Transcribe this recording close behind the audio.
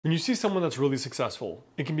When you see someone that's really successful,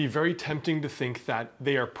 it can be very tempting to think that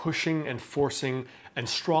they are pushing and forcing and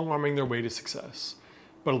strong arming their way to success.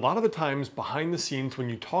 But a lot of the times behind the scenes, when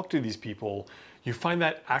you talk to these people, you find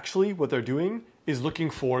that actually what they're doing is looking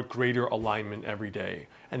for greater alignment every day.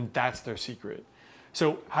 And that's their secret.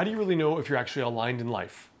 So how do you really know if you're actually aligned in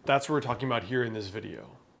life? That's what we're talking about here in this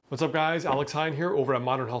video. What's up guys, Alex Hine here over at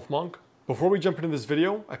Modern Health Monk. Before we jump into this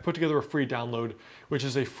video, I put together a free download, which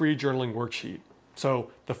is a free journaling worksheet.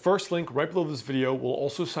 So the first link right below this video will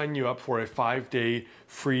also sign you up for a 5-day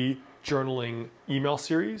free journaling email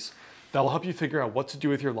series that will help you figure out what to do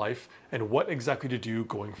with your life and what exactly to do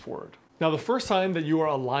going forward. Now, the first sign that you are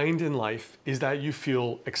aligned in life is that you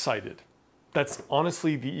feel excited. That's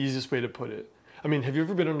honestly the easiest way to put it. I mean, have you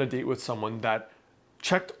ever been on a date with someone that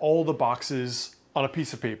checked all the boxes on a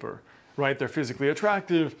piece of paper, right? They're physically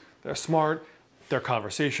attractive, they're smart, they're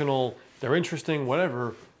conversational, they're interesting,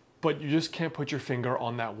 whatever, but you just can't put your finger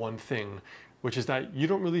on that one thing, which is that you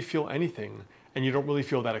don't really feel anything and you don't really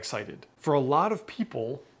feel that excited. For a lot of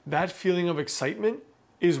people, that feeling of excitement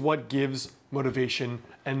is what gives motivation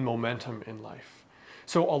and momentum in life.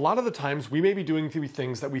 So a lot of the times we may be doing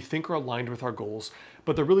things that we think are aligned with our goals,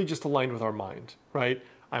 but they're really just aligned with our mind, right?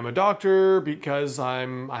 I'm a doctor because I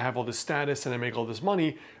have all this status and I make all this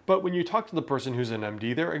money, but when you talk to the person who's an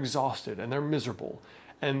MD, they're exhausted and they're miserable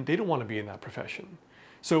and they don't want to be in that profession.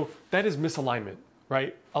 So that is misalignment,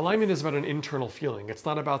 right? Alignment is about an internal feeling. It's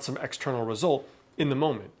not about some external result in the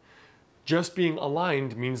moment. Just being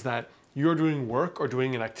aligned means that you're doing work or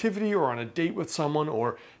doing an activity or on a date with someone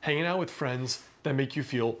or hanging out with friends that make you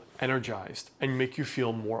feel energized and make you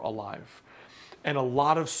feel more alive. And a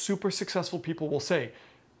lot of super successful people will say,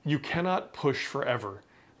 you cannot push forever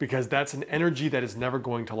because that's an energy that is never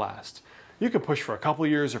going to last. You can push for a couple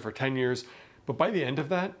of years or for 10 years, but by the end of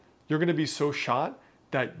that, you're going to be so shot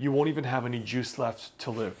that you won't even have any juice left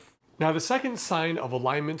to live. Now, the second sign of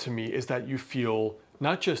alignment to me is that you feel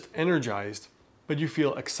not just energized, but you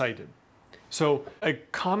feel excited. So a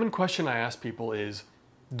common question I ask people is,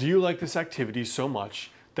 do you like this activity so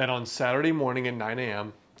much that on Saturday morning at 9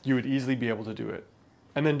 a.m., you would easily be able to do it?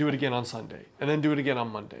 And then do it again on Sunday, and then do it again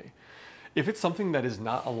on Monday. If it's something that is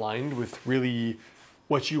not aligned with really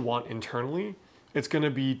what you want internally, it's gonna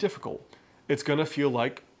be difficult. It's gonna feel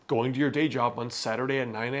like going to your day job on Saturday at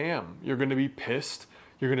 9 a.m. You're gonna be pissed,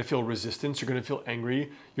 you're gonna feel resistance, you're gonna feel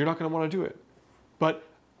angry, you're not gonna wanna do it. But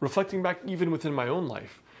reflecting back even within my own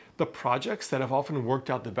life, the projects that have often worked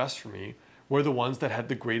out the best for me were the ones that had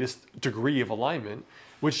the greatest degree of alignment,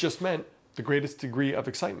 which just meant the greatest degree of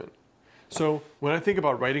excitement. So when I think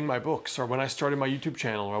about writing my books, or when I started my YouTube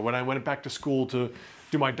channel, or when I went back to school to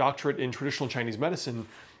do my doctorate in traditional Chinese medicine,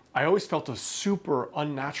 I always felt a super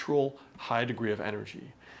unnatural high degree of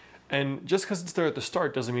energy. And just because it's there at the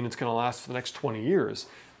start doesn't mean it's going to last for the next 20 years.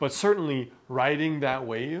 But certainly riding that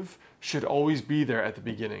wave should always be there at the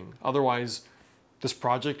beginning. Otherwise, this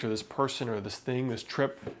project or this person or this thing, this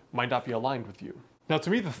trip might not be aligned with you. Now, to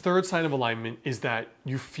me, the third sign of alignment is that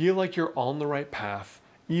you feel like you're on the right path,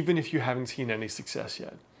 even if you haven't seen any success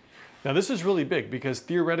yet. Now, this is really big because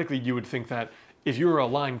theoretically you would think that if you were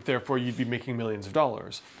aligned, therefore you'd be making millions of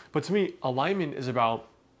dollars. But to me, alignment is about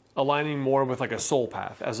aligning more with like a soul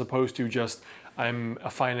path as opposed to just I'm a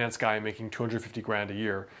finance guy making 250 grand a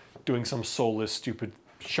year doing some soulless, stupid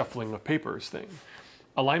shuffling of papers thing.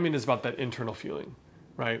 Alignment is about that internal feeling,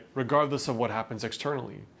 right? Regardless of what happens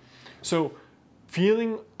externally. So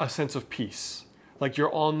feeling a sense of peace, like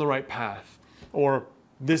you're on the right path, or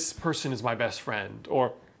this person is my best friend,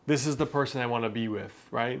 or this is the person I want to be with,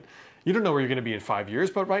 right? You don't know where you're going to be in 5 years,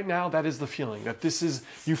 but right now that is the feeling, that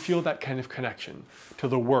you feel that kind of connection to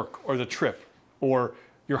the work or the trip or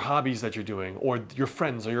your hobbies that you're doing or your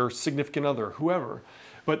friends or your significant other, whoever.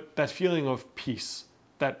 But that feeling of peace,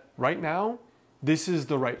 that right now, this is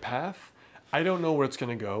the right path. I don't know where it's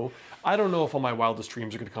going to go. I don't know if all my wildest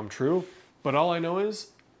dreams are going to come true, but all I know is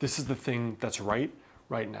this is the thing that's right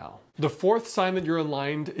now. The fourth sign that you're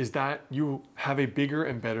aligned is that you have a bigger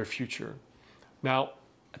and better future. Now,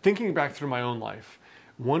 thinking back through my own life,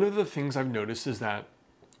 one of the things I've noticed is that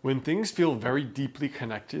when things feel very deeply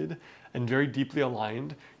connected and very deeply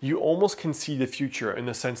aligned, you almost can see the future in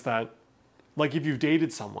the sense that, like if you've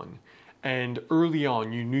dated someone and early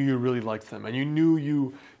on you knew you really liked them and you knew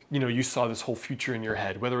you saw this whole future in your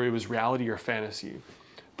head, whether it was reality or fantasy,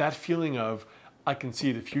 that feeling of I can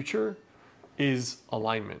see the future is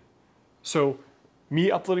alignment. So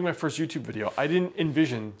me uploading my first YouTube video, I didn't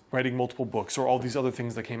envision writing multiple books or all these other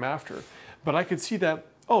things that came after, but I could see that,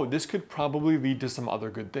 oh, this could probably lead to some other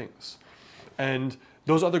good things. And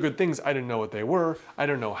those other good things, I didn't know what they were. I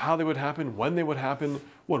didn't know how they would happen, when they would happen,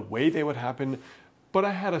 what way they would happen, but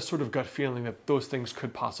I had a sort of gut feeling that those things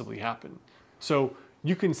could possibly happen. So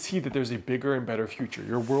you can see that there's a bigger and better future.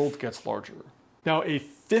 Your world gets larger. Now, a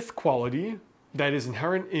fifth quality that is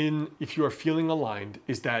inherent in if you are feeling aligned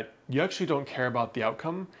is that you actually don't care about the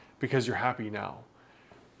outcome because you're happy now.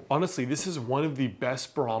 Honestly, this is one of the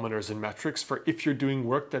best barometers and metrics for if you're doing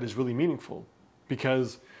work that is really meaningful.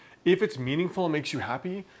 Because if it's meaningful and makes you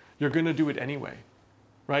happy, you're gonna do it anyway,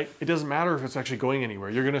 right? It doesn't matter if it's actually going anywhere.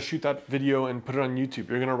 You're gonna shoot that video and put it on YouTube.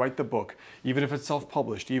 You're gonna write the book, even if it's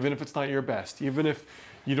self-published, even if it's not your best, even if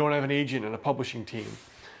you don't have an agent and a publishing team.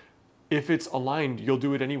 If it's aligned, you'll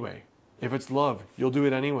do it anyway. If it's love, you'll do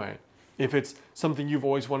it anyway. If it's something you've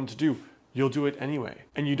always wanted to do, you'll do it anyway.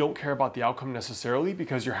 And you don't care about the outcome necessarily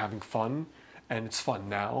because you're having fun, and it's fun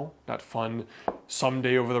now, not fun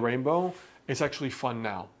someday over the rainbow. It's actually fun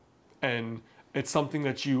now. And it's something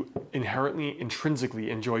that you inherently, intrinsically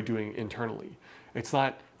enjoy doing internally. It's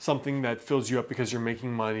not something that fills you up because you're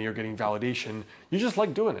making money or getting validation. You just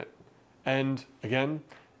like doing it. And again,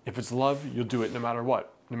 if it's love, you'll do it no matter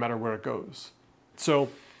what, no matter where it goes. So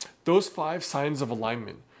those 5 signs of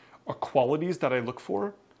alignment are qualities that I look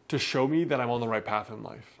for to show me that I'm on the right path in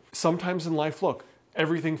life. Sometimes in life, look,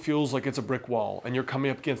 everything feels like it's a brick wall and you're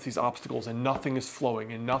coming up against these obstacles and nothing is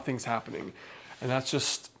flowing and nothing's happening. And that's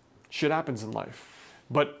just, shit happens in life.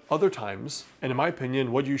 But other times, and in my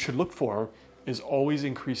opinion, what you should look for is always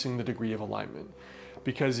increasing the degree of alignment.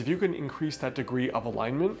 Because if you can increase that degree of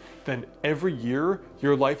alignment, then every year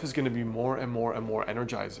your life is going to be more and more and more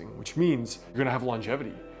energizing, which means you're going to have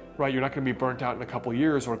longevity, right? You're not going to be burnt out in a couple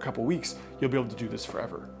years or a couple weeks. You'll be able to do this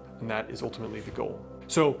forever. And that is ultimately the goal.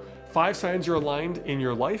 So 5 signs you're aligned in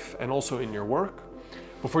your life and also in your work.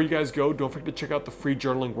 Before you guys go, don't forget to check out the free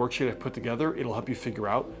journaling worksheet I've put together. It'll help you figure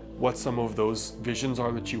out what some of those visions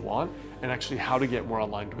are that you want and actually how to get more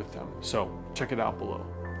aligned with them. So check it out below.